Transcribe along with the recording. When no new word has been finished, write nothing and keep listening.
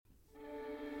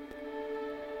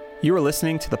You are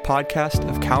listening to the podcast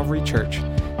of Calvary Church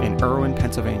in Irwin,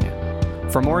 Pennsylvania.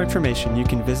 For more information, you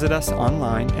can visit us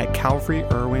online at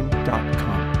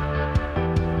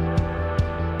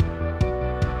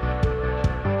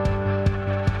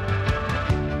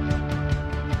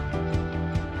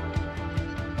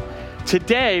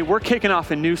Today, we're kicking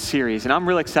off a new series, and I'm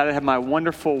really excited to have my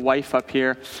wonderful wife up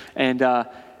here. And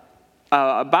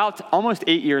about almost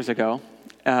 8 years ago,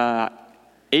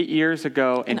 8 years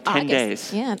ago in 10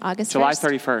 days. Yeah, in August 1st. July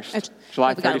 31st.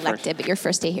 July 31st. We got elected, but your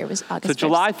first day here was August 1st. So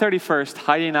July 31st,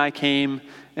 Heidi and I came,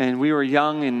 and we were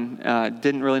young and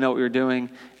didn't really know what we were doing.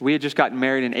 We had just gotten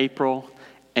married in April,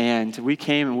 and we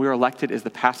came and we were elected as the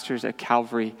pastors at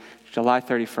Calvary July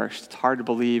 31st. It's hard to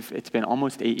believe it's been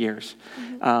almost 8 years.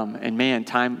 And man,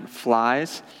 time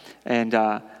flies. And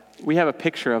we have a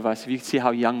picture of us. If you can see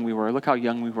how young we were. Look how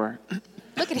young we were.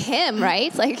 Look at him,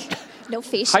 right? Like, no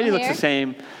facial hair. Heidi looks the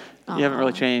same. You haven't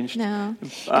really changed. No.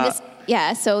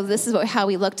 So this is how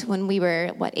we looked when we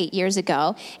were, 8 years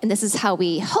ago. And this is how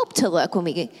we hope to look when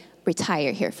we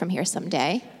retire from here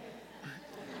someday.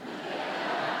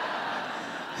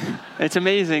 It's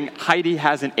amazing. Heidi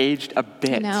hasn't aged a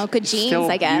bit. I know, good genes, still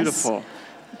I guess. Beautiful.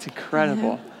 It's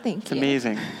incredible. Thank you. It's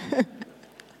amazing.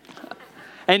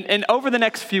 And over the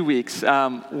next few weeks,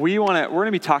 we're going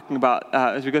to be talking about,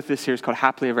 as we go through this series called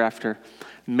Happily Ever After,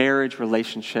 marriage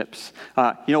relationships.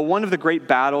 One of the great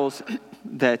battles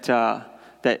that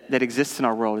exists in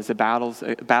our world is a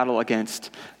battle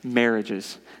against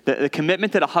marriages. The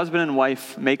commitment that a husband and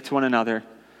wife make to one another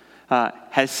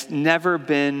has never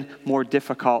been more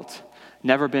difficult,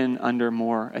 never been under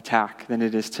more attack than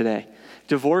it is today.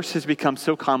 Divorce has become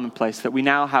so commonplace that we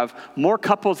now have more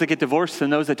couples that get divorced than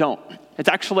those that don't. It's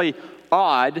actually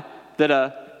odd that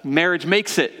a marriage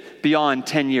makes it beyond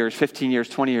 10 years, 15 years,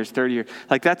 20 years, 30 years.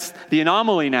 Like, that's the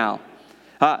anomaly now.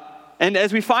 And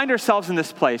as we find ourselves in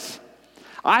this place,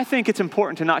 I think it's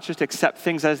important to not just accept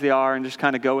things as they are and just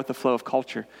kind of go with the flow of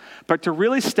culture, but to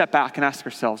really step back and ask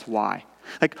ourselves why.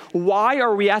 Like, why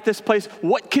are we at this place?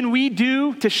 What can we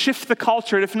do to shift the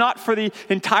culture? And if not for the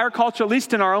entire culture, at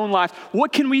least in our own lives,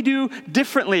 what can we do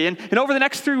differently? And over the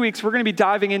next 3 weeks, we're going to be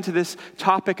diving into this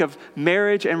topic of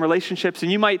marriage and relationships.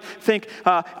 And you might think,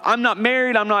 I'm not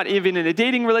married. I'm not even in a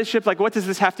dating relationship. Like, what does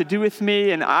this have to do with me?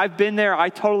 And I've been there. I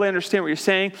totally understand what you're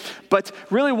saying. But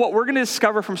really, what we're going to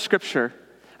discover from Scripture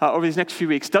over these next few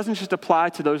weeks doesn't just apply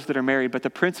to those that are married, but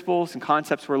the principles and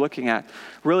concepts we're looking at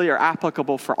really are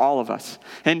applicable for all of us.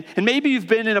 And maybe you've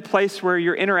been in a place where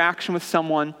your interaction with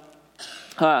someone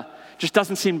just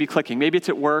doesn't seem to be clicking. Maybe it's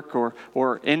at work or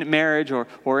in marriage or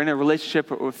in a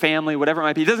relationship or family, whatever it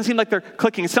might be. It doesn't seem like they're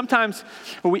clicking. And sometimes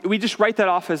we just write that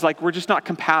off as like we're just not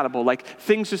compatible. Like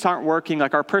things just aren't working.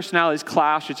 Like our personalities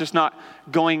clash. It's just not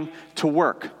going to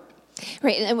work.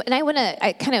 Right, and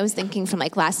I kind of was thinking from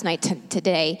like last night to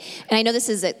today, and I know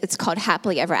it's called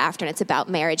Happily Ever After, and it's about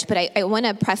marriage, but I want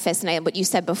to preface, and what you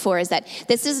said before is that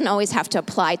this doesn't always have to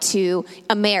apply to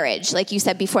a marriage, like you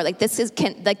said before. Like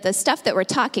like the stuff that we're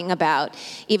talking about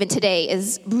even today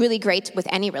is really great with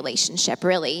any relationship,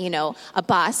 really. A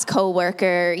boss,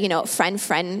 coworker,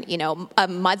 friend, a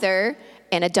mother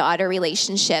and a daughter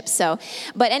relationship.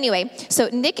 But anyway, so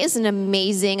Nick is an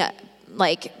amazing,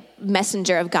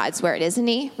 messenger of God's word, isn't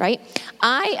he? Right?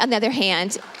 I, on the other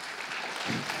hand,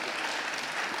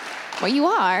 well, you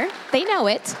are. They know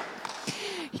it.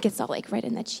 He gets all red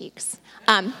in the cheeks.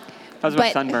 That was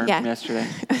my sunburn from yesterday.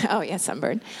 Oh, yeah,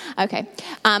 sunburn. Okay.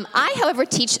 I, however,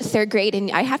 teach third grade, and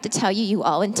I have to tell you, you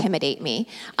all intimidate me.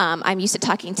 I'm used to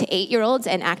talking to 8-year-olds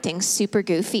and acting super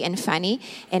goofy and funny,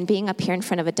 and being up here in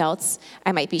front of adults,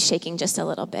 I might be shaking just a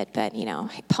little bit, but,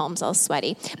 palms all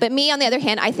sweaty. But me, on the other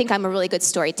hand, I think I'm a really good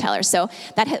storyteller, so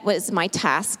that was my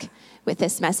task with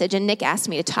this message. And Nick asked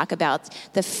me to talk about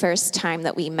the first time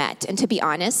that we met, and to be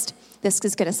honest, this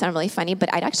is going to sound really funny,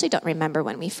 but I actually don't remember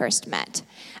when we first met.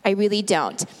 I really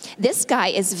don't. This guy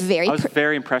is I was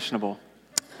very impressionable.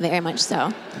 Very much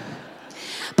so.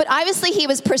 But obviously he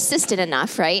was persistent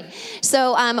enough, right?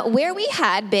 So where we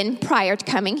had been prior to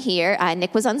coming here,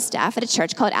 Nick was on staff at a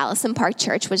church called Allison Park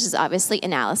Church, which is obviously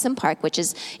in Allison Park, which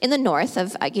is in the north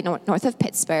of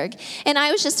Pittsburgh. And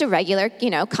I was just a regular,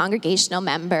 congregational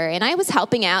member. And I was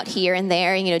helping out here and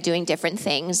there, doing different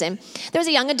things. And there was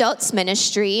a young adults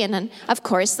ministry. And then, of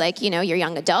course, you're a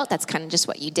young adult. That's kind of just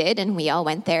what you did. And we all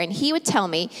went there. And he would tell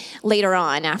me later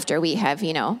on after we have,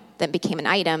 that became an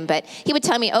item, but he would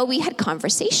tell me, we had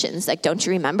conversations. Like, don't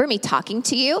you remember me talking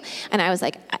to you? And I was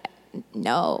like,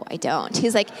 no, I don't.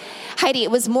 He's like, Heidi, it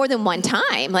was more than one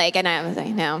time. And I was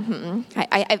like, no.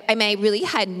 I really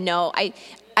had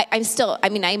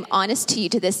I'm honest to you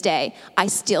to this day, I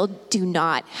still do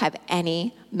not have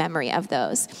any memory of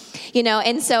those,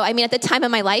 and so, at the time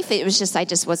of my life, it was just, I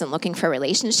just wasn't looking for a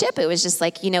relationship. It was just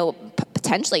like,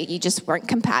 potentially you just weren't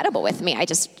compatible with me. I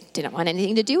just didn't want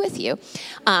anything to do with you.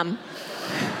 Well,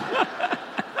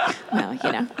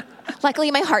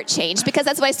 luckily my heart changed, because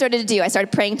that's what I started to do. I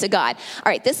started praying to God. All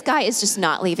right, this guy is just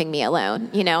not leaving me alone,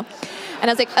 And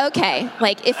I was like, okay,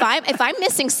 like if I'm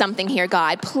missing something here,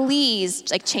 God, please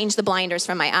change the blinders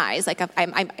from my eyes. Like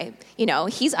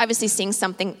he's obviously seeing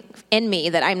something in me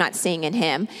that I'm not seeing in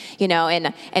him,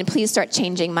 and please start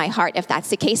changing my heart if that's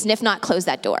the case. And if not, close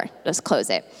that door. Just close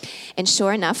it. And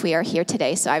sure enough, we are here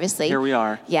today. So obviously here we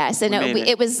are. Yes, and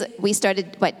we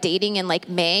started dating in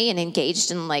May and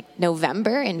engaged in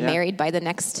November and married by the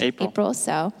next April.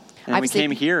 So and we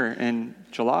came here in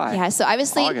July. Yeah, so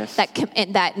obviously August.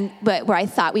 but where I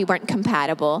thought we weren't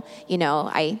compatible,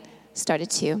 I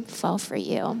started to fall for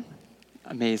you.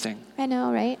 Amazing. I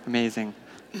know, right? Amazing.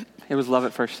 It was love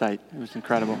at first sight. It was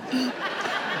incredible.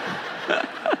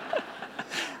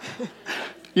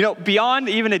 Beyond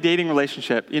even a dating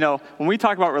relationship, when we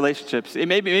talk about relationships,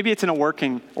 maybe it's in a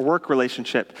work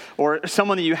relationship, or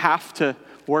someone that you have to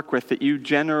work with, that you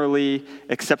generally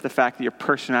accept the fact that your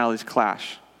personalities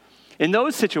clash. In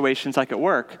those situations, like at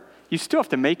work, you still have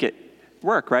to make it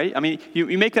work, right?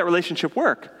 You make that relationship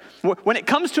work. When it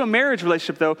comes to a marriage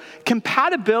relationship, though,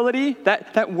 compatibility,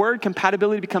 that word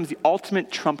compatibility becomes the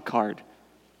ultimate trump card.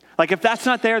 Like, if that's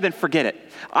not there, then forget it.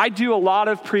 I do a lot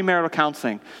of premarital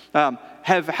counseling,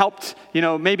 have helped,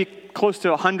 maybe close to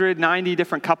 190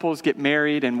 different couples get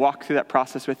married and walk through that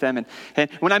process with them. And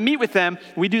when I meet with them,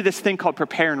 we do this thing called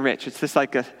Prepare and Rich. It's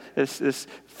this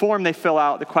form they fill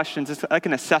out, the questions. It's like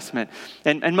an assessment.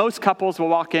 And most couples will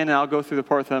walk in, and I'll go through the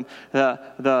report with them.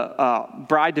 The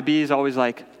bride-to-be is always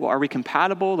like, well, are we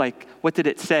compatible? Like, what did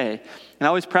it say? And I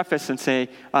always preface and say,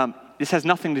 this has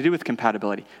nothing to do with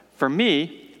compatibility. For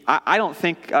me, I don't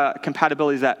think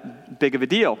compatibility is that big of a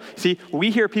deal. See, we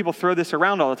hear people throw this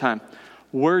around all the time.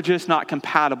 We're just not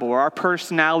compatible, or our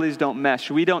personalities don't mesh.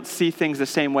 We don't see things the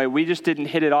same way. We just didn't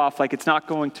hit it off, like it's not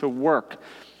going to work.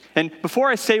 And before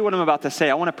I say what I'm about to say,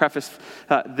 I want to preface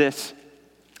this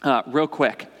real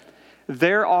quick.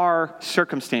 There are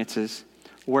circumstances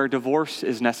where divorce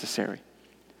is necessary.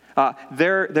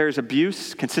 There's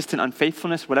abuse, consistent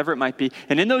unfaithfulness, whatever it might be.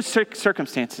 And in those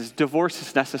circumstances, divorce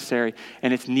is necessary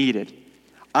and it's needed.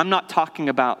 I'm not talking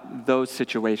about those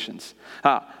situations.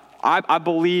 I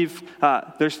believe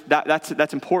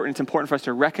that's important. It's important for us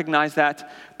to recognize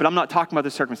that, but I'm not talking about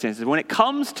the circumstances. When it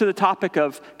comes to the topic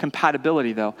of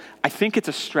compatibility, though, I think it's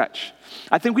a stretch.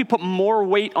 I think we put more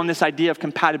weight on this idea of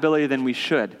compatibility than we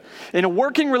should. In a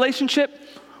working relationship,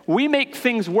 we make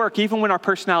things work even when our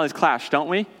personalities clash, don't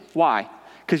we? Why?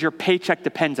 Because your paycheck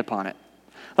depends upon it.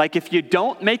 Like, if you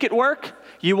don't make it work,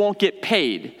 you won't get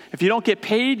paid. If you don't get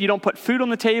paid, you don't put food on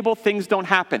the table, things don't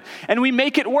happen. And we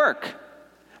make it work.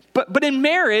 But in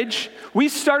marriage, we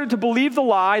started to believe the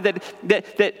lie that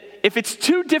if it's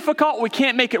too difficult, we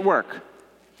can't make it work.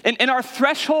 And our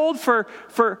threshold for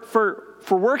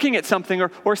working at something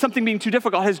or something being too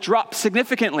difficult has dropped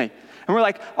significantly. And we're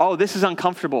like, oh, this is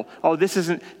uncomfortable. Oh, this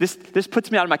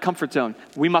puts me out of my comfort zone.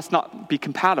 We must not be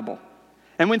compatible.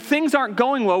 And when things aren't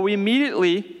going well, we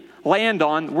immediately land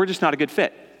on, we're just not a good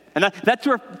fit. And that's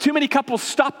where too many couples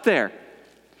stop there.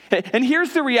 And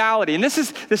here's the reality, and this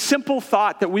is the simple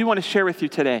thought that we want to share with you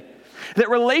today, that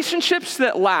relationships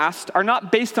that last are not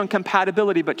based on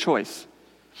compatibility, but choice.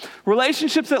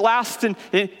 Relationships that last,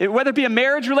 whether it be a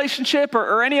marriage relationship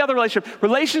or any other relationship,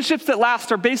 relationships that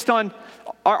last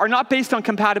are not based on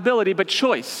compatibility, but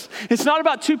choice. It's not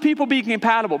about two people being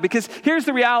compatible, because here's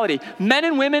the reality. Men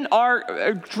and women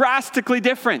are drastically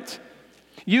different.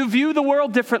 You view the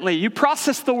world differently. You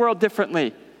process the world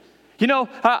differently.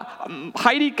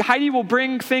 Heidi will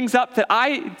bring things up that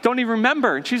I don't even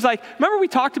remember. And she's like, remember we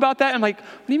talked about that? I'm like,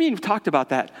 what do you mean we talked about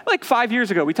that? Like 5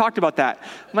 years ago, we talked about that.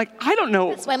 I'm like, I don't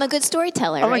know. That's why I'm a good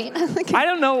storyteller, right? Like, I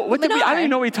don't know. I don't even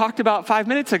know what we talked about 5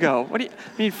 minutes ago. What do you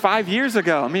mean 5 years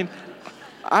ago? I mean,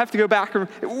 I have to go back.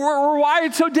 We're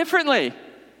wired so differently.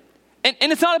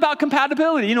 And it's not about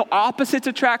compatibility. Opposites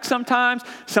attract sometimes.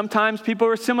 Sometimes people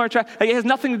are similar attract. Like, it has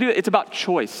nothing to do with it. It's about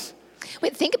choice.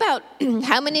 Wait, think about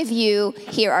how many of you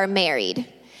here are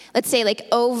married. Let's say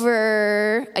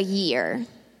over a year.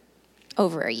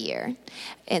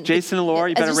 And Jason and Laura,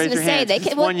 you better raise your hands.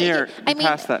 It's 1 year.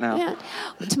 Past that now. Yeah,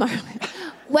 tomorrow.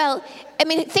 Well, I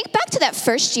mean, think back to that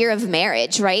first year of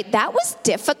marriage, right? That was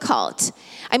difficult.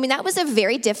 I mean, that was a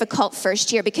very difficult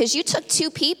first year because you took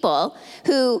two people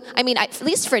who, I mean, at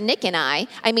least for Nick and I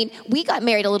mean, we got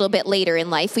married a little bit later in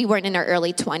life. We weren't in our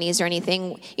early 20s or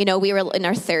anything. You know, we were in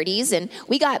our 30s, and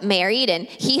we got married, and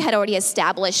he had already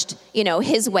established, you know,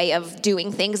 his way of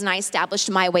doing things, and I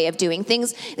established my way of doing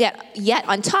things. Yet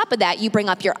on top of that, you bring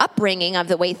up your upbringing of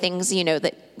the way things, you know,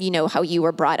 that, you know, how you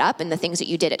were brought up and the things that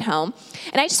you did at home.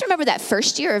 And I just remember that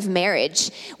first year of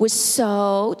marriage was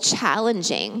so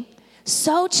challenging.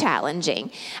 So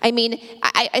challenging. I mean,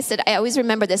 I said, I always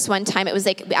remember this one time. It was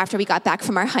like after we got back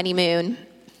from our honeymoon,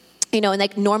 you know, and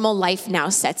like normal life now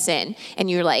sets in, and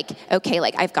you're like, okay,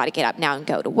 like I've got to get up now and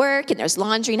go to work, and there's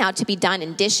laundry now to be done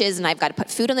and dishes, and I've got to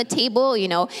put food on the table, you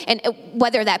know, and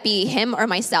whether that be him or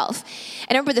myself.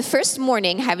 And I remember the first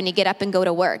morning having to get up and go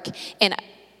to work, and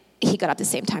he got up the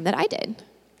same time that I did.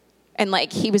 And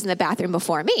like, he was in the bathroom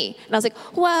before me. And I was like,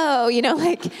 whoa, you know,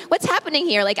 like, what's happening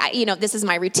here? Like, you know, this is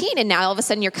my routine. And now all of a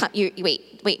sudden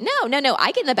wait, no,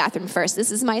 I get in the bathroom first.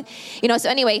 This is my, you know, so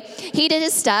anyway, he did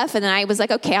his stuff. And then I was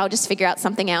like, okay, I'll just figure out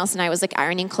something else. And I was like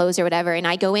ironing clothes or whatever. And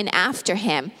I go in after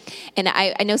him. And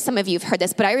I know some of you have heard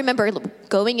this, but I remember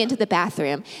going into the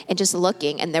bathroom and just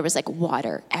looking, and there was like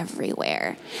water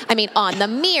everywhere. I mean, on the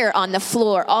mirror, on the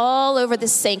floor, all over the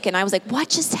sink. And I was like, what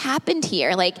just happened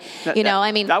here? Like,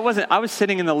 I was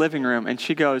sitting in the living room, and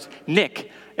she goes,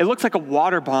 Nick, it looks like a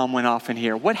water bomb went off in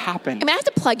here. What happened? I mean, I have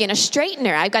to plug in a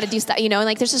straightener. I've got to do stuff, you know, and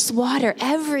like there's just water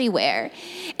everywhere.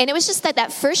 And it was just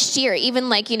that first year, even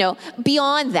like, you know,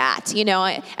 beyond that, you know,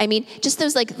 I mean, just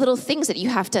those like little things that you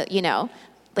have to, you know,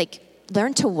 like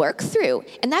learn to work through.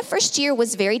 And that first year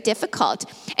was very difficult.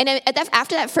 And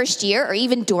after that first year, or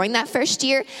even during that first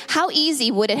year, how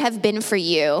easy would it have been for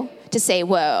you to say,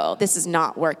 whoa, this is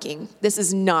not working. This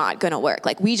is not going to work.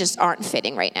 Like, we just aren't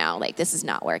fitting right now. Like, this is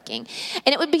not working.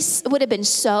 And it would have been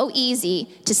so easy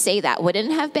to say that, wouldn't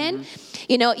it have been?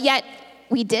 You know, yet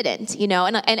we didn't, you know,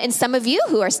 and some of you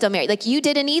who are still married, like you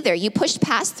didn't either. You pushed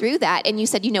past through that, and you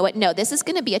said, you know what, no, this is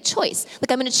going to be a choice.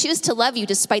 Like, I'm going to choose to love you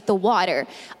despite the water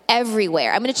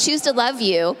everywhere. I'm going to choose to love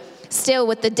you still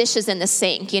with the dishes in the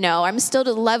sink, you know. I'm still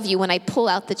to love you when I pull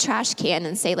out the trash can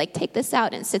and say, like, take this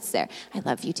out, and it sits there. I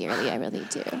love you dearly, I really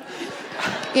do.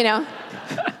 You know?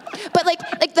 But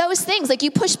like those things, like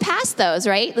you push past those,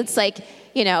 right? It's like,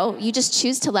 you know, you just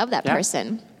choose to love that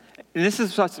person. And this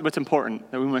is what's important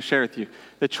that we want to share with you.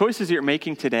 The choices you're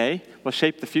making today will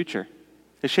shape the future.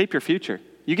 They shape your future.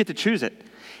 You get to choose it.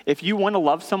 If you want to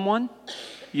love someone,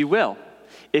 you will.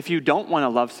 If you don't want to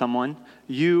love someone,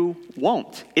 you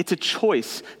won't. It's a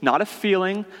choice, not a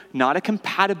feeling, not a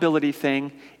compatibility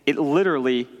thing. It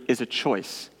literally is a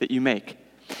choice that you make.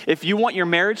 If you want your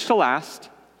marriage to last,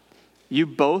 you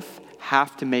both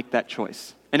have to make that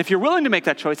choice. And if you're willing to make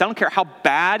that choice, I don't care how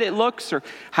bad it looks or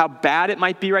how bad it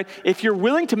might be, right? If you're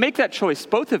willing to make that choice,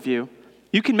 both of you,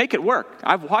 you can make it work.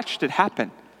 I've watched it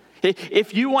happen.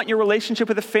 If you want your relationship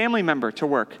with a family member to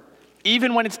work,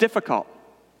 even when it's difficult,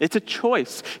 it's a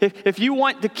choice. If you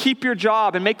want to keep your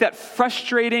job and make that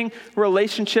frustrating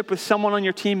relationship with someone on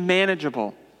your team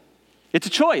manageable, it's a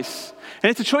choice. And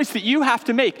it's a choice that you have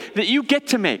to make, that you get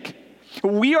to make.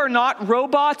 We are not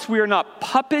robots. We are not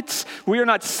puppets. We are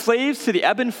not slaves to the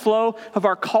ebb and flow of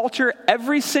our culture.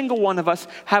 Every single one of us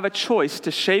have a choice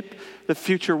to shape the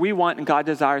future we want and God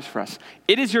desires for us.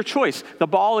 It is your choice. The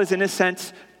ball is, in a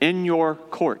sense, in your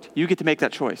court. You get to make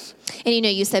that choice. And, you know,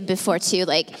 you said before, too,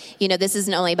 like, you know, this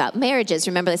isn't only about marriages.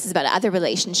 Remember, this is about other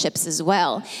relationships as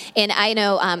well. And I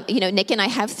know, you know, Nick and I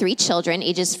have 3 children,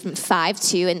 ages from 5,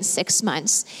 2, and 6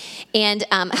 months. And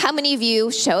how many of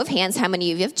you, show of hands, how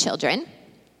many of you have children?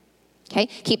 Okay,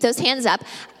 keep those hands up.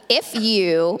 If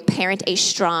you parent a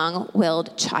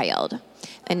strong-willed child.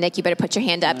 And Nick, you better put your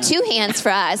hand up. 2 hands for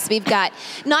us. We've got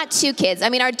not 2 kids. I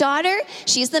mean, our daughter,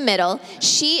 she's the middle.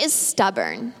 She is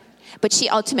stubborn, but she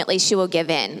will give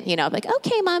in. You know, like,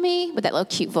 okay, mommy, with that little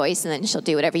cute voice, and then she'll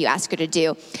do whatever you ask her to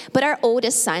do. But our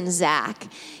oldest son, Zach,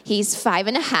 he's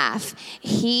 5.5.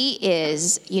 He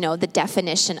is, you know, the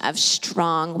definition of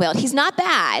strong-willed. He's not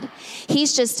bad.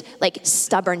 He's just like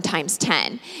stubborn times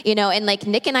 10, you know, and like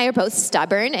Nick and I are both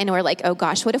stubborn, and we're like, oh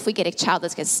gosh, what if we get a child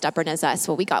that's as stubborn as us?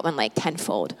 Well, we got one like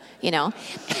tenfold, you know.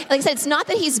 Like I said, it's not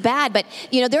that he's bad, but,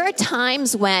 you know, there are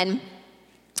times when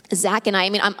Zach and I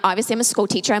mean, I'm a school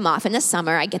teacher. I'm off in the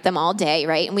summer. I get them all day,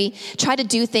 right? And we try to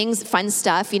do things, fun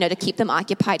stuff, you know, to keep them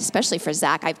occupied, especially for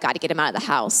Zach. I've got to get him out of the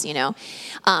house, you know.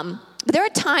 But there are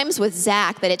times with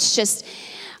Zach that it's just,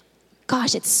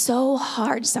 gosh, it's so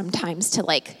hard sometimes to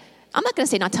like, I'm not going to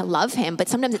say not to love him, but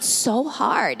sometimes it's so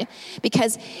hard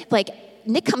because like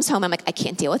Nick comes home, I'm like, I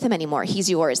can't deal with him anymore. He's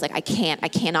yours. Like, I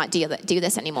cannot do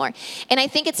this anymore. And I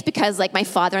think it's because like my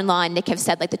father-in-law and Nick have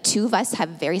said, like the two of us have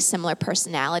very similar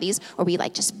personalities where we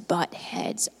like just butt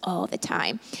heads all the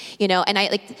time, and I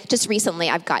like just recently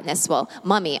I've gotten this, well,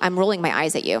 Mommy, I'm rolling my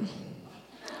eyes at you.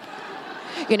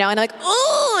 And I'm like,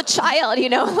 oh, child,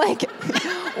 like,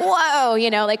 whoa,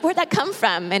 like, where'd that come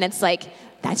from? And it's like,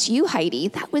 that's you, Heidi.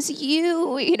 That was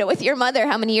you, with your mother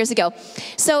how many years ago?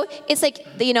 So it's like,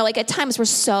 like at times we're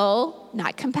so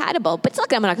not compatible, but it's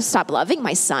not like I'm not going to stop loving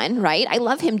my son, right? I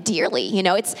love him dearly.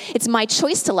 It's my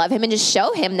choice to love him and just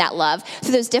show him that love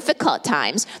through those difficult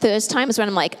times, through those times when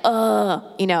I'm like,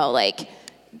 like,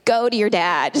 go to your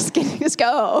dad, just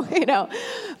go,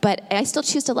 But I still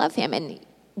choose to love him, and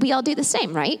we all do the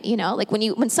same, right? Like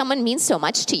when someone means so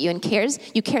much to you and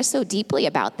you care so deeply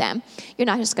about them, you're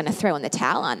not just going to throw in the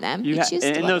towel on them. You choose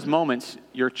to. In those moments,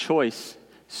 your choice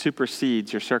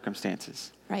supersedes your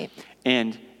circumstances. Right.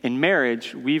 And in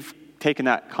marriage, we've taken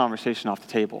that conversation off the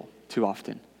table too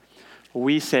often.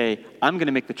 We say, I'm going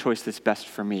to make the choice that's best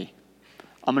for me.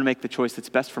 I'm going to make the choice that's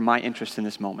best for my interest in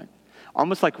this moment.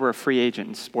 Almost like we're a free agent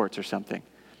in sports or something.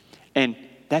 And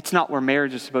that's not where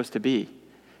marriage is supposed to be.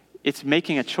 It's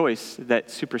making a choice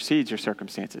that supersedes your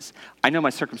circumstances. I know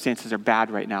my circumstances are bad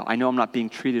right now. I know I'm not being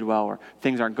treated well or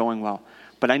things aren't going well.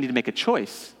 But I need to make a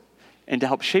choice and to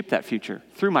help shape that future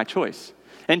through my choice.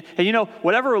 And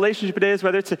whatever relationship it is,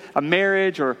 whether it's a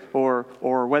marriage or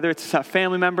whether it's a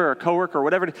family member or a coworker or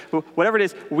whatever it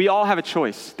is, we all have a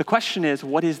choice. The question is,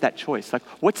 what is that choice? Like,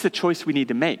 what's the choice we need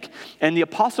to make? And the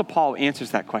Apostle Paul answers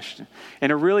that question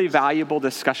in a really valuable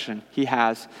discussion he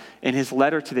has in his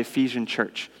letter to the Ephesian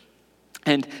church.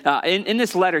 And in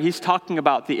this letter, he's talking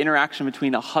about the interaction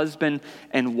between a husband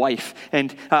and wife.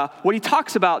 And what he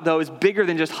talks about, though, is bigger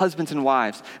than just husbands and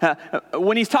wives.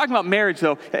 When he's talking about marriage,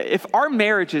 though, if our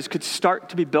marriages could start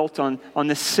to be built on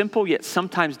this simple yet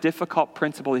sometimes difficult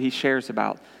principle that he shares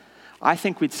about, I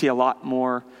think we'd see a lot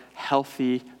more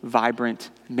healthy, vibrant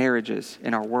marriages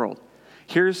in our world.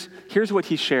 Here's what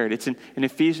he shared. It's in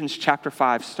Ephesians chapter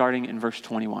 5, starting in verse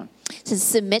 21. It says,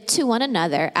 submit to one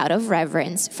another out of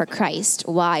reverence for Christ.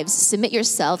 Wives, submit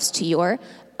yourselves to your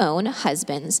own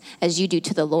husbands as you do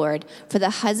to the Lord. For the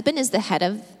husband is the head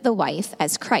of the wife,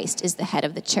 as Christ is the head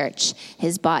of the church,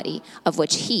 his body, of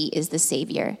which he is the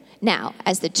Savior. Now,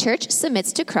 as the church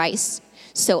submits to Christ,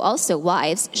 so also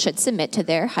wives should submit to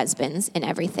their husbands in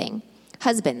everything.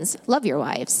 Husbands, love your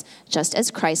wives, just as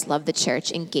Christ loved the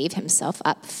church and gave himself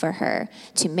up for her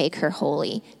to make her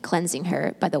holy, cleansing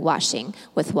her by the washing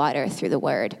with water through the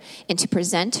word, and to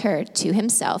present her to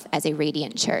himself as a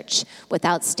radiant church,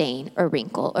 without stain or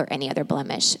wrinkle or any other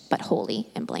blemish, but holy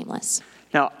and blameless.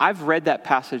 Now, I've read that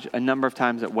passage a number of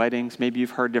times at weddings. Maybe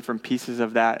you've heard different pieces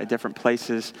of that at different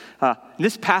places.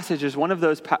 This passage is one of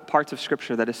those parts of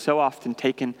Scripture that is so often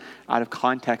taken out of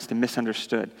context and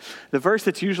misunderstood. The verse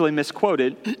that's usually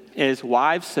misquoted is,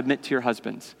 wives, submit to your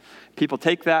husbands. People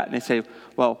take that and they say,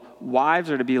 well, wives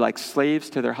are to be like slaves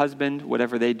to their husband.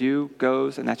 Whatever they do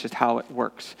goes, and that's just how it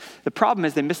works. The problem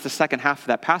is they miss the second half of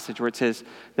that passage where it says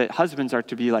that husbands are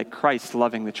to be like Christ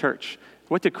loving the church.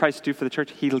 What did Christ do for the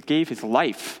church? He gave his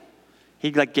life.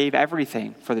 He gave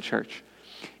everything for the church.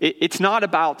 It's not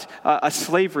about a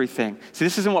slavery thing. So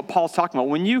this isn't what Paul's talking about.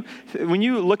 When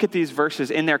you look at these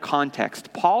verses in their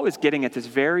context, Paul is getting at this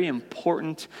very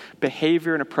important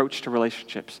behavior and approach to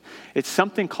relationships. It's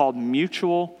something called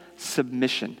mutual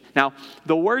submission. Now,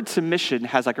 the word submission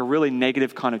has like a really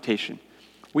negative connotation.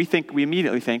 We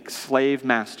immediately think slave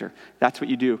master. That's what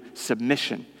you do,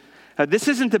 submission. This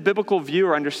isn't the biblical view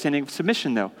or understanding of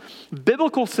submission, though.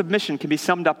 Biblical submission can be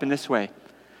summed up in this way.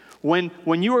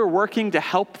 When you are working to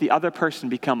help the other person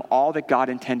become all that God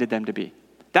intended them to be.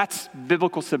 That's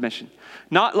biblical submission.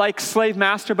 Not like slave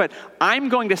master, but I'm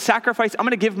going to sacrifice, I'm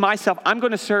going to give myself, I'm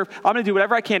going to serve, I'm going to do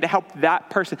whatever I can to help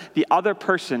that person, the other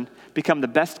person, become the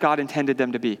best God intended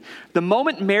them to be. The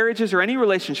moment marriages or any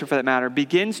relationship for that matter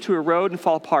begins to erode and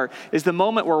fall apart is the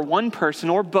moment where one person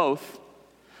or both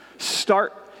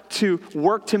start to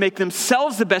work to make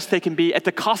themselves the best they can be at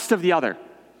the cost of the other.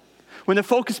 When the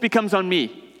focus becomes on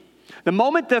me. The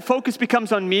moment the focus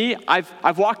becomes on me,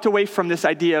 I've walked away from this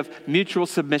idea of mutual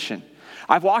submission.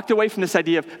 I've walked away from this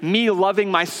idea of me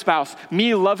loving my spouse,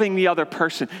 me loving the other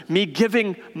person, me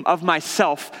giving of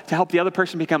myself to help the other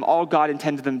person become all God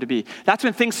intended them to be. That's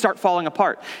when things start falling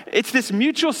apart. It's this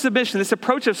mutual submission, this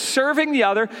approach of serving the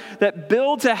other that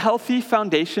builds a healthy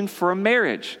foundation for a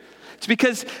marriage. It's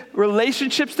because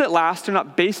relationships that last are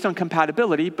not based on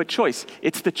compatibility, but choice.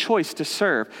 It's the choice to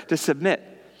serve, to submit.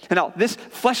 And now, this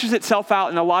fleshes itself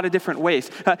out in a lot of different ways.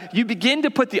 You begin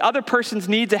to put the other person's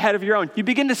needs ahead of your own. You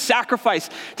begin to sacrifice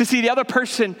to see the other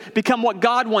person become what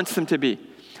God wants them to be.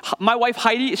 My wife,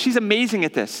 Heidi, she's amazing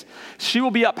at this. She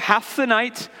will be up half the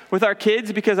night with our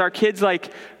kids because our kids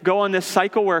go on this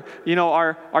cycle where,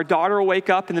 our daughter will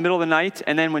wake up in the middle of the night,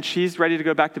 and then when she's ready to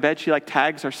go back to bed, she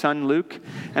tags our son Luke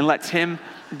and lets him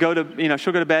go to,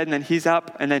 she'll go to bed, and then he's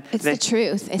up, and then the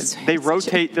truth. They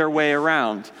rotate their way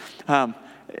around.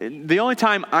 The only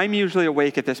time I'm usually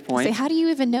awake at this point. So how do you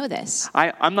even know this?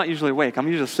 I'm not usually awake. I'm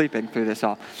usually sleeping through this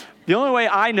all. The only way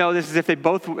I know this is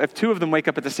if two of them wake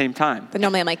up at the same time. But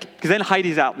normally I'm like, because then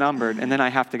Heidi's outnumbered, and then I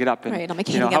have to get up and right, I'm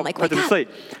help put them to sleep.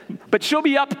 But she'll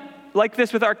be up like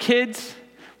this with our kids,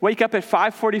 wake up at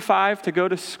 5:45 to go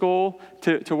to school,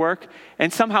 to work,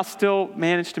 and somehow still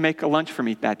manage to make a lunch for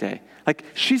me that day.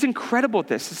 She's incredible at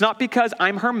this. It's not because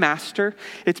I'm her master.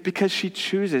 It's because she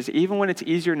chooses, even when it's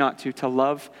easier not to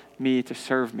love me, to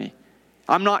serve me.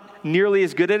 I'm not nearly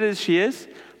as good at it as she is,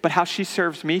 but how she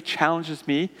serves me challenges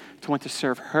me to want to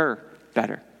serve her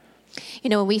better.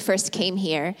 When we first came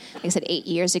here, like I said, 8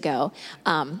 years ago,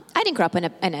 I didn't grow up in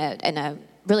a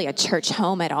really a church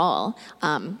home at all.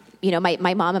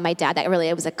 My mom and my dad,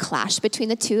 it was a clash between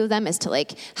the two of them as to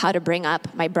how to bring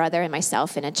up my brother and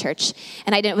myself in a church.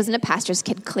 And I wasn't a pastor's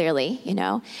kid, clearly,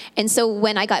 And so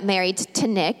when I got married to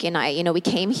Nick and we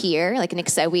came here, like Nick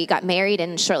said, we got married,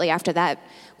 and shortly after that,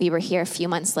 we were here a few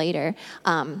months later.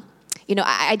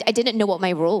 I didn't know what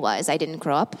my role was. I didn't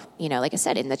grow up, like I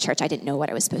said, in the church. I didn't know what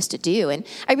I was supposed to do. And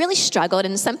I really struggled.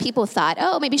 And some people thought,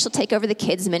 oh, maybe she'll take over the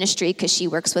kids' ministry because she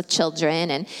works with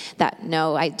children. And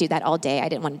no, I do that all day. I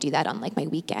didn't want to do that on my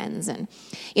weekends. And,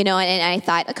 and I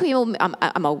thought, okay, well,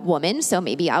 I'm a woman, so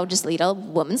maybe I'll just lead a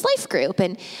women's life group.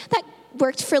 And that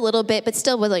worked for a little bit, but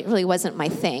still really wasn't my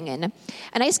thing. And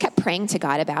I just kept praying to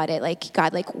God about it.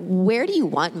 God, where do you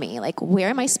want me? Where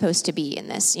am I supposed to be in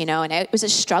this? And it was a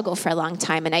struggle for a long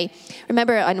time. And I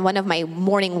remember on one of my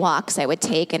morning walks I would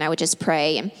take, and I would just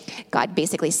pray. And God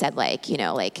basically said,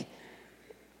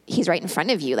 he's right in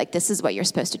front of you. This is what you're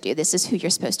supposed to do. This is who you're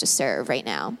supposed to serve right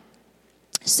now.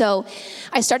 So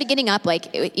I started getting up,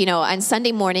 on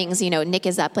Sunday mornings, Nick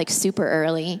is up, super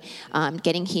early,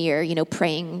 getting here,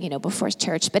 praying, before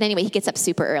church. But anyway, he gets up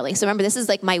super early. So remember, this is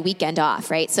my weekend off,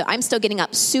 right? So I'm still getting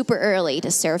up super early to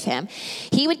serve him.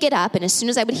 He would get up, and as soon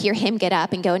as I would hear him get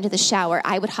up and go into the shower,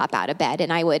 I would hop out of bed,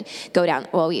 and I would go down,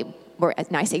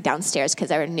 now I say downstairs because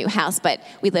we're in a new house, but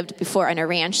we lived before on a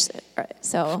ranch,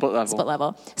 so split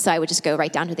level. So I would just go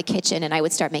right down to the kitchen, and I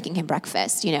would start making him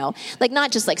breakfast,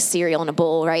 not just cereal in a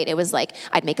bowl, right? It was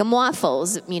I'd make him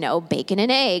waffles, bacon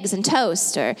and eggs and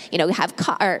toast, or, have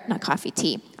not coffee,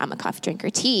 tea. I'm a coffee drinker.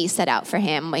 Tea set out for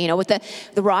him, with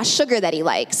the raw sugar that he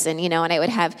likes. And, and I would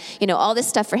have, all this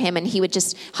stuff for him, and he would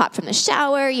just hop from the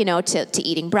shower, to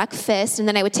eating breakfast. And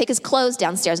then I would take his clothes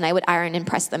downstairs, and I would iron and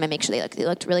press them and make sure they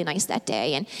looked really nice that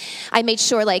day. And I made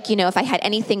sure, if I had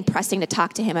anything pressing to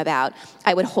talk to him about,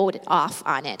 I would hold off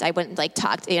on it. I wouldn't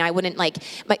talk, I wouldn't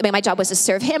my job was to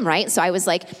serve him, right? So I was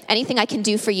anything I can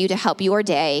do for you to help your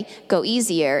day go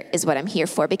easier is what I'm here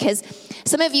for. Because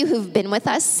some of you who've been with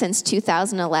us since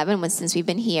 2011, since we've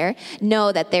been here,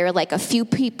 know that there are a few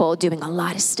people doing a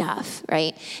lot of stuff,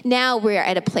 right? Now we're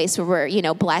at a place where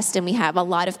we're, blessed, and we have a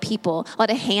lot of people, a lot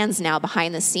of hands now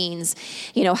behind the scenes,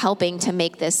 helping to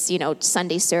make this,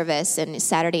 Sunday service and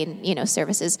Saturday,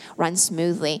 services run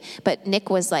smoothly. But Nick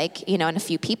was and a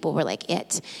few people were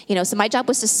it. So my job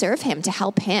was to serve him, to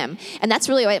help him. And that's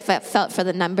really what I felt for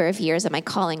the number of years that my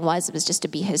calling was. It was just to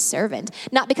be his servant.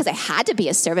 Not because I had to be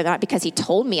a servant, not because he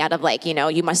told me out of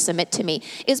you must submit to me.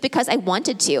 It was because I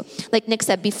wanted to. Like Nick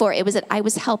said before, it was that I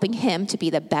was helping him to be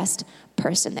the best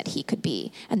person that he could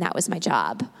be. And that was my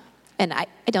job. And I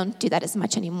don't do that as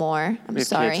much anymore. I'm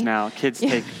sorry. Kids now. Kids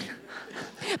take...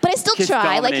 But I still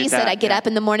try. Like you said, that, I get up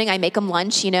in the morning, I make him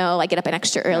lunch, I get up an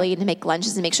extra early to make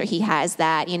lunches and make sure he has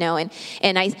that,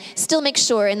 and I still make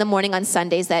sure in the morning on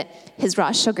Sundays that his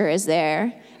raw sugar is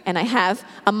there, and I have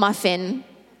a muffin,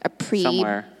 a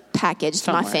pre-packaged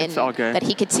muffin that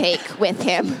he could take with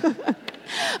him.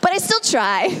 But I still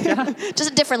try,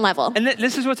 just a different level. And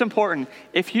this is what's important.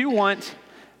 If you want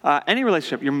any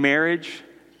relationship, your marriage,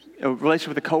 a relationship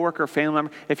with a coworker, a family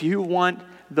member, if you want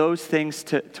those things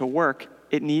to work,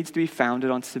 it needs to be founded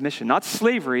on submission. Not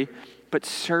slavery, but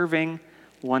serving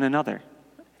one another.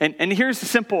 And here's the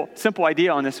simple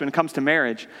idea on this when it comes to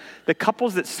marriage. The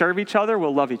couples that serve each other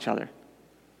will love each other.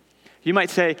 You might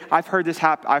say, I've heard this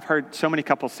happen. I've heard so many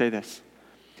couples say this.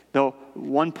 Though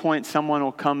one point someone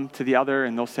will come to the other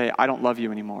and they'll say, I don't love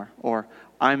you anymore. Or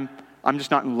I'm I'm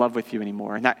just not in love with you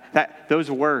anymore. And that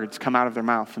those words come out of their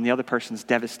mouth and the other person's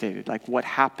devastated. Like, what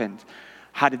happened?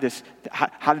 How did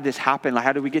this happen? Like,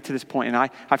 how did we get to this point? And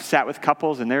I've sat with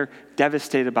couples and they're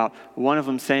devastated about one of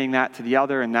them saying that to the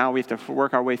other, and now we have to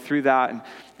work our way through that.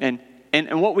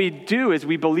 And what we do is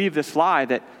we believe this lie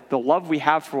that the love we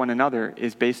have for one another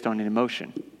is based on an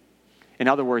emotion. In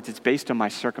other words, it's based on my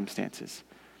circumstances.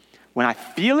 When I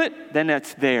feel it, then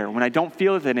it's there. When I don't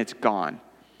feel it, then it's gone.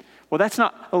 Well, that's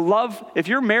not a love. If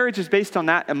your marriage is based on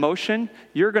that emotion,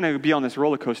 you're going to be on this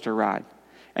roller coaster ride.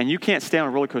 And you can't stay on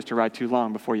a roller coaster ride too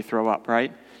long before you throw up,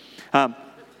 right?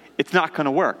 It's not going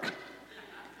to work.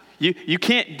 You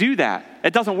can't do that.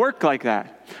 It doesn't work like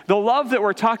that. The love that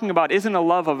we're talking about isn't a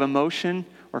love of emotion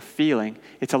or feeling.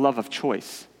 It's a love of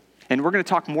choice. And we're going to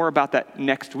talk more about that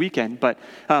next weekend. But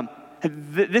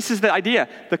this is the idea.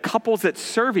 The couples that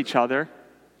serve each other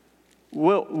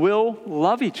will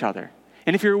love each other.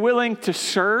 And if you're willing to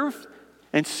serve,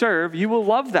 you will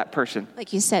love that person.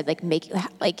 Like you said,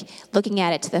 looking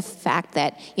at it to the fact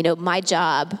that, my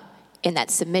job in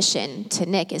that submission to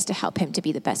Nick is to help him to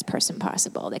be the best person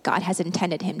possible, that God has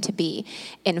intended him to be,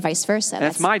 and vice versa.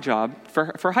 That's my job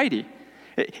for Heidi.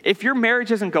 If your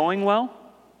marriage isn't going well,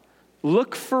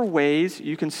 look for ways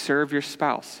you can serve your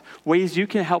spouse, ways you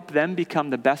can help them become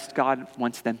the best God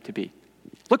wants them to be.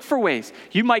 Look for ways.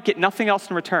 You might get nothing else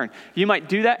in return. You might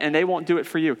do that and they won't do it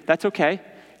for you. That's okay.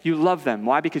 You love them.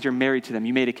 Why? Because you're married to them.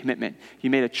 You made a commitment. You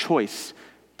made a choice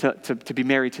to be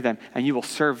married to them, and you will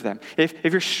serve them. If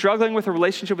you're struggling with a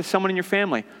relationship with someone in your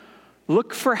family,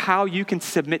 look for how you can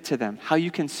submit to them, how you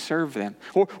can serve them.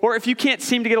 Or if you can't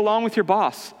seem to get along with your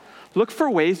boss, look for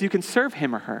ways you can serve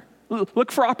him or her.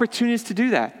 Look for opportunities to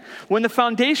do that. When the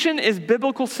foundation is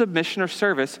biblical submission or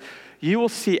service, you will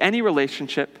see any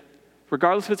relationship,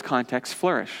 regardless of its context,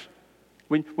 flourish.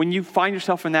 When you find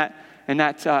yourself in that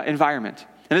environment.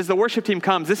 And as the worship team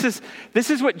comes, this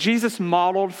is what Jesus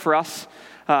modeled for us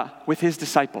with his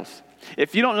disciples.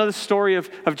 If you don't know the story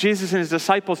of Jesus and his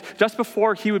disciples, just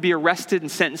before he would be arrested and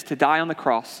sentenced to die on the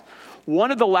cross,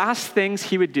 one of the last things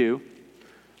he would do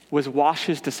was wash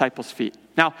his disciples' feet.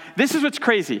 Now, this is what's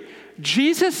crazy.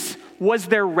 Jesus was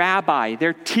their rabbi,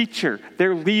 their teacher,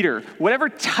 their leader. Whatever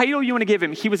title you want to give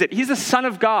him, he was it. He's the Son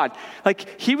of God.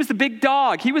 Like, he was the big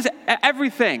dog. He was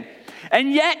everything.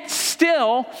 And yet,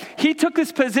 still, he took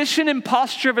this position and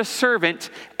posture of a servant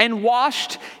and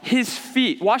washed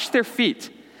their feet.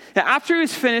 Now, after he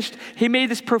was finished, he made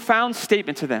this profound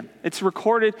statement to them. It's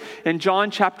recorded in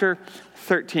John chapter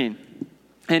 13.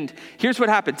 And here's what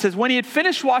happened. It says, when he had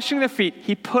finished washing their feet,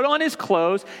 he put on his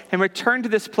clothes and returned to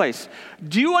this place.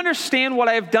 Do you understand what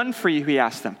I have done for you? He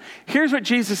asked them. Here's what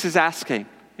Jesus is asking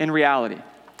in reality.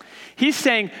 He's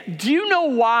saying, do you know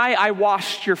why I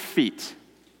washed your feet?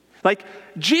 Like,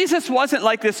 Jesus wasn't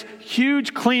like this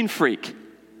huge clean freak.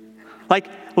 Like,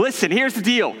 listen, here's the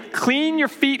deal. Clean your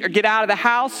feet or get out of the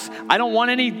house. I don't want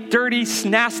any dirty,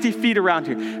 nasty feet around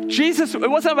here.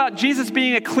 It wasn't about Jesus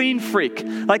being a clean freak.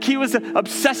 Like, he was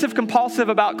obsessive compulsive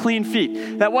about clean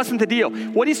feet. That wasn't the deal.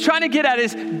 What he's trying to get at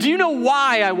is, do you know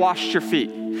why I washed your feet?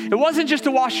 It wasn't just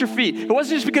to wash your feet. It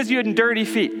wasn't just because you had dirty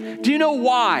feet. Do you know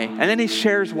why? And then he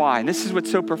shares why. And this is what's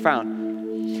so profound.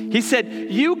 He said,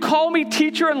 you call me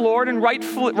teacher and Lord, and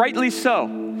rightly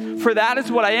so, for that is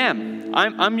what I am.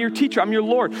 I'm your teacher. I'm your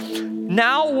Lord.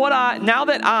 Now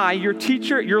that I, your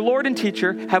teacher, your Lord and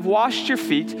teacher, have washed your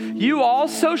feet, you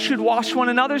also should wash one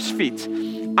another's feet.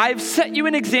 I have set you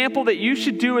an example that you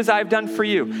should do as I have done for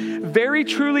you. Very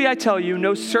truly I tell you,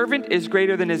 no servant is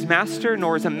greater than his master,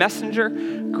 nor is a messenger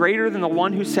greater than the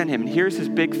one who sent him. And here's his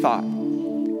big thought.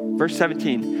 Verse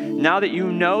 17, now that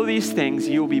you know these things,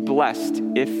 you will be blessed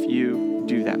if you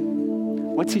do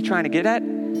them. What's he trying to get at?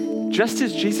 Just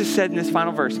as Jesus said in this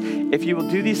final verse, if you will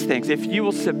do these things, if you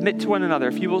will submit to one another,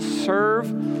 if you will serve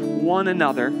one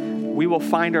another, we will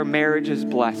find our marriages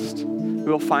blessed. We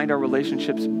will find our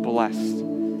relationships blessed.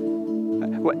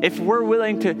 If we're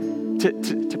willing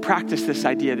to practice this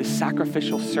idea, this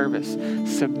sacrificial service,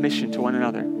 submission to one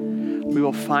another, we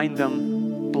will find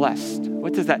them blessed.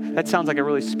 What does that? That sounds like a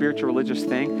really spiritual, religious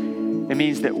thing. It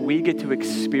means that we get to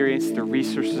experience the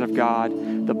resources of God,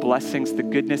 the blessings, the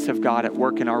goodness of God at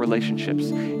work in our relationships,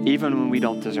 even when we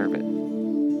don't deserve it.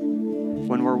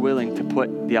 When we're willing to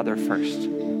put the other first.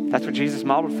 That's what Jesus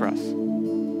modeled for us.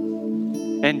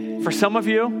 And for some of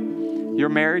you, your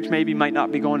marriage might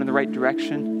not be going in the right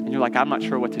direction, and you're like, I'm not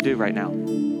sure what to do right now.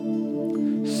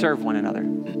 Serve one another.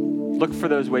 Look for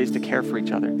those ways to care for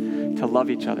each other, to love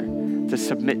each other, to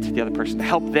submit to the other person, to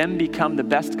help them become the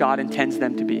best God intends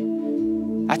them to be.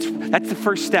 That's the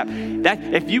first step. That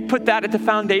if you put that at the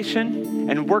foundation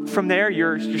and work from there,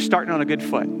 you're starting on a good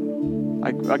foot.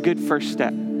 like a good first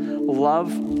step.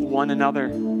 Love one another,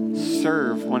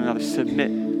 serve one another, submit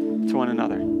to one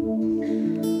another.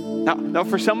 Now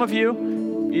for some of you,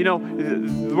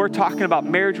 we're talking about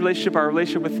marriage relationship, our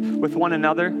relationship with one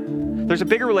another. There's a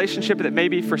bigger relationship that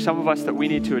maybe for some of us that we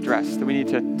need to address, that we need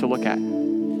to look at.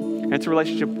 And it's a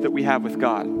relationship that we have with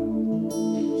God.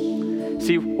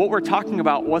 See, what we're talking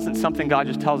about wasn't something God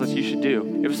just tells us you should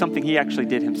do. It was something he actually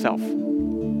did himself.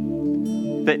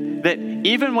 That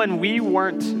even when we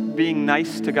weren't being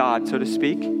nice to God, so to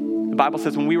speak, the Bible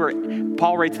says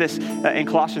Paul writes this in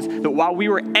Colossians, that while we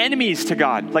were enemies to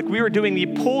God, like we were doing the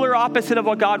polar opposite of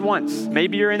what God wants.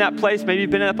 Maybe you're in that place, maybe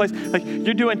you've been in that place, like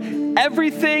you're doing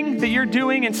everything that you're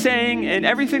doing and saying and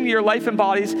everything that your life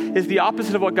embodies is the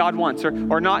opposite of what God wants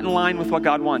or not in line with what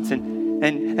God wants.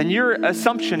 And your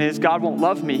assumption is God won't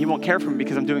love me, he won't care for me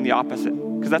because I'm doing the opposite.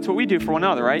 Because that's what we do for one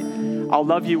another, right? I'll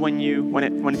love you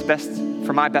when it's best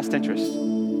for my best interest.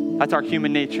 That's our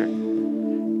human nature.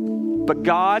 But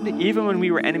God, even when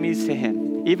we were enemies to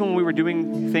him, even when we were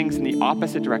doing things in the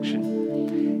opposite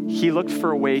direction, he looked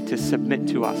for a way to submit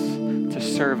to us, to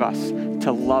serve us,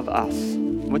 to love us.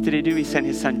 What did he do? He sent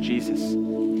his son Jesus.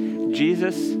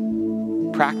 Jesus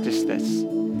practiced this,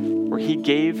 where he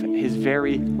gave his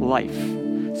very life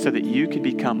so that you could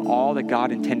become all that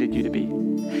God intended you to be.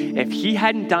 If he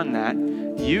hadn't done that,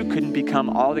 you couldn't become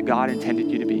all that God intended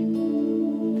you to be.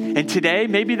 And today,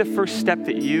 maybe the first step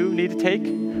that you need to take,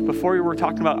 before we were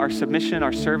talking about our submission,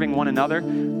 our serving one another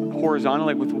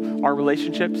horizontally with our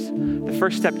relationships, the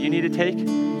first step you need to take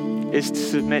is to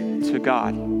submit to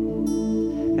God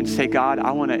and say, God,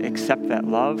 I want to accept that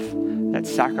love, that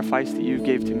sacrifice that you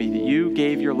gave to me, that you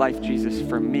gave your life, Jesus,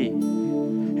 for me.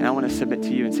 And I want to submit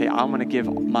to you and say, I want to give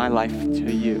my life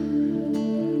to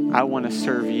you. I want to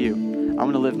serve you. I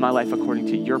want to live my life according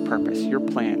to your purpose, your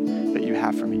plan that you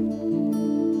have for me.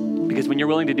 Because when you're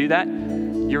willing to do that,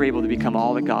 you're able to become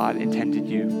all that God intended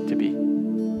you to be.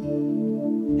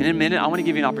 In a minute, I want to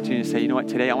give you an opportunity to say, you know what,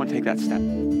 today I want to take that step.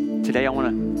 Today I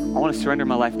want to surrender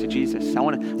my life to Jesus. I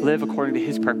want to live according to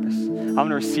his purpose. I want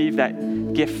to receive that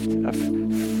gift of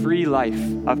free life,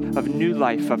 of new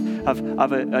life, of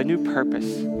a new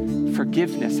purpose,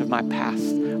 forgiveness of my past.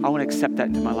 I want to accept that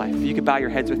into my life. If you could bow your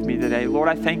heads with me today. Lord,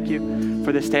 I thank you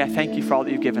for this day. I thank you for all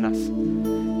that you've given us.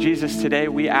 Jesus, today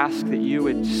we ask that you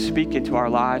would speak into our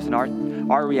lives and our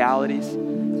realities.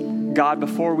 God,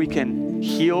 before we can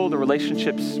heal the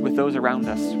relationships with those around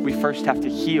us, we first have to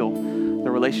heal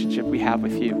the relationship we have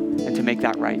with you and to make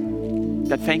that right.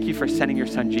 God, thank you for sending your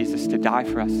son Jesus to die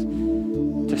for us,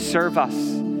 to serve us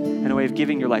in a way of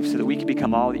giving your life so that we can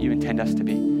become all that you intend us to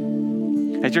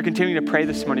be. As you're continuing to pray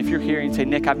this morning, if you're here and say,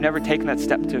 Nick, I've never taken that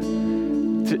step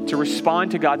to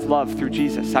respond to God's love through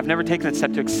Jesus. I've never taken that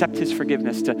step to accept his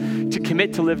forgiveness, to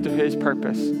commit to live to his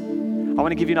purpose. I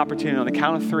want to give you an opportunity on the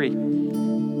count of 3.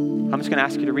 I'm just going to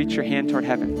ask you to reach your hand toward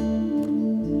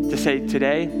heaven. To say,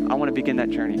 today, I want to begin that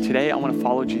journey. Today, I want to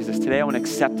follow Jesus. Today, I want to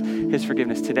accept his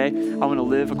forgiveness. Today, I want to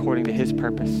live according to his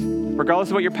purpose. Regardless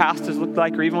of what your past has looked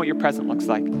like or even what your present looks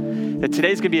like, that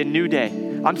today's going to be a new day.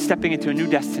 I'm stepping into a new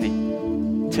destiny.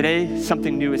 Today,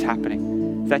 something new is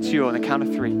happening. If that's you, on the count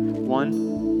of 3.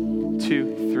 1,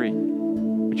 2, 3.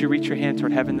 Would you reach your hand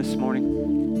toward heaven this morning?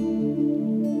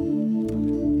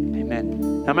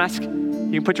 Amen. Now I'm going to ask,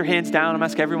 you can put your hands down. I'm going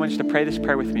to ask everyone just to pray this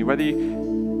prayer with me. Whether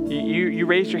you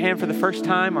raised your hand for the first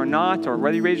time or not, or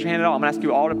whether you raised your hand at all, I'm going to ask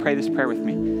you all to pray this prayer with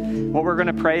me. What we're going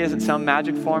to pray isn't some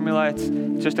magic formula. It's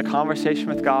just a conversation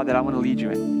with God that I want to lead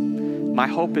you in. My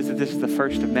hope is that this is the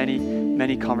first of many,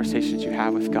 many conversations you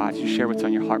have with God. You share what's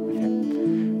on your heart with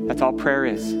him. That's all prayer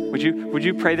is. Would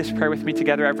you pray this prayer with me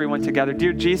together, everyone together?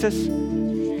 Dear Jesus,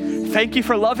 thank you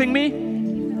for loving me,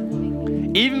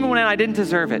 even when I didn't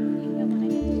deserve it.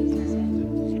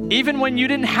 Even when you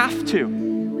didn't have to,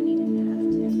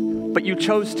 but you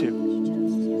chose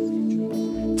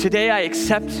to. Today I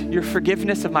accept your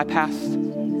forgiveness of my past.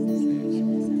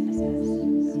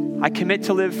 I commit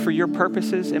to live for your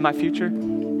purposes in my future.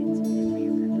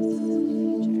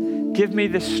 Give me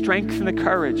the strength and the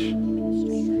courage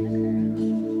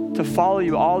to follow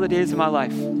you all the days of my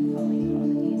life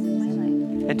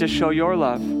and to show your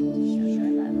love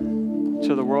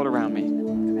to the world around me.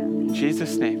 In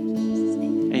Jesus'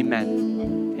 name,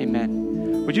 amen.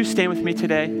 Amen. Would you stand with me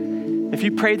today? If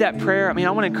you prayed that prayer, I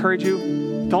want to encourage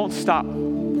you, don't stop.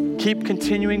 Keep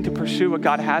continuing to pursue what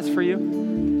God has for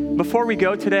you. Before we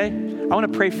go today, I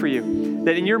want to pray for you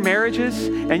that in your marriages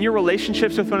and your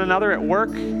relationships with one another at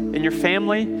work, in your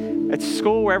family, at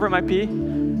school, wherever it might be,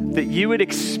 that you would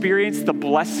experience the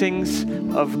blessings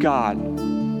of God.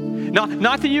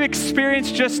 Not that you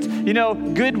experience just,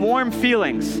 good, warm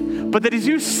feelings, but that as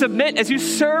you submit, as you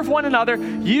serve one another,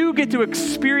 you get to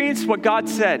experience what God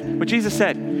said, what Jesus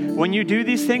said. When you do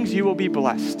these things, you will be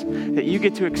blessed. That you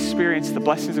get to experience the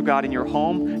blessings of God in your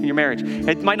home, in your marriage.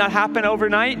 It might not happen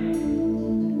overnight,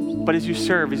 but as you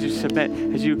serve, as you submit,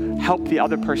 as you help the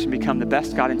other person become the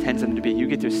best God intends them to be, you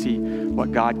get to see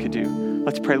what God could do.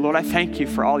 Let's pray. Lord, I thank you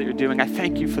for all that you're doing. I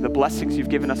thank you for the blessings you've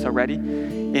given us already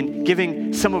in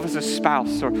giving some of us a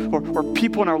spouse or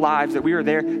people in our lives that we are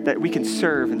there that we can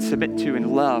serve and submit to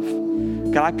and love.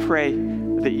 God, I pray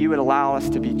that you would allow us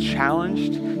to be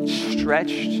challenged,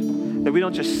 stretched, that we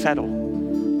don't just settle,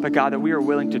 but God, that we are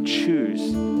willing to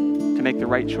choose to make the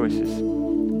right choices.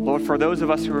 Lord, for those of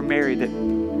us who are married,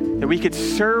 that we could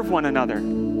serve one another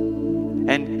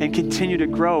and continue to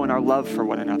grow in our love for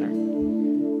one another.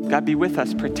 God, be with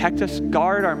us, protect us,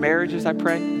 guard our marriages, I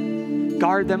pray.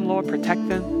 Guard them, Lord, protect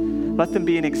them. Let them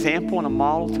be an example and a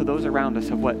model to those around us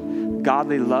of what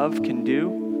godly love can do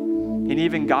and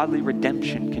even godly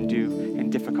redemption can do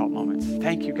in difficult moments.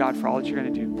 Thank you, God, for all that you're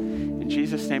going to do. In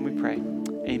Jesus' name we pray.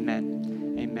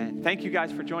 Amen. Amen. Thank you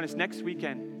guys for joining us next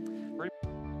weekend.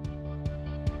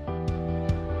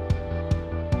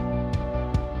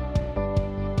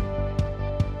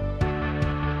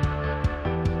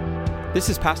 This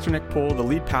is Pastor Nick Pohl, the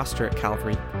lead pastor at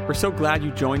Calvary. We're so glad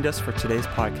you joined us for today's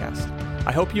podcast.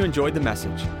 I hope you enjoyed the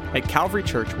message. At Calvary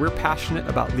Church, we're passionate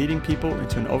about leading people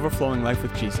into an overflowing life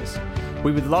with Jesus.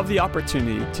 We would love the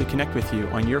opportunity to connect with you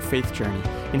on your faith journey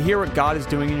and hear what God is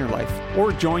doing in your life,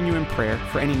 or join you in prayer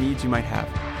for any needs you might have.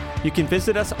 You can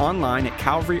visit us online at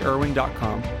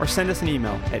calvaryirwin.com or send us an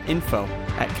email at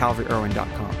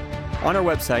info@calvaryirwin.com. On our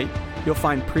website, you'll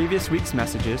find previous week's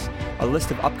messages, a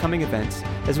list of upcoming events,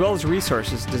 as well as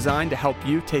resources designed to help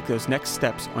you take those next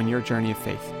steps on your journey of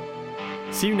faith.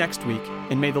 See you next week,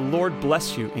 and may the Lord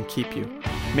bless you and keep you.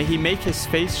 May he make his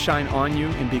face shine on you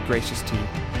and be gracious to you.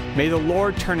 May the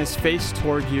Lord turn his face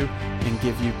toward you and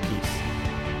give you peace.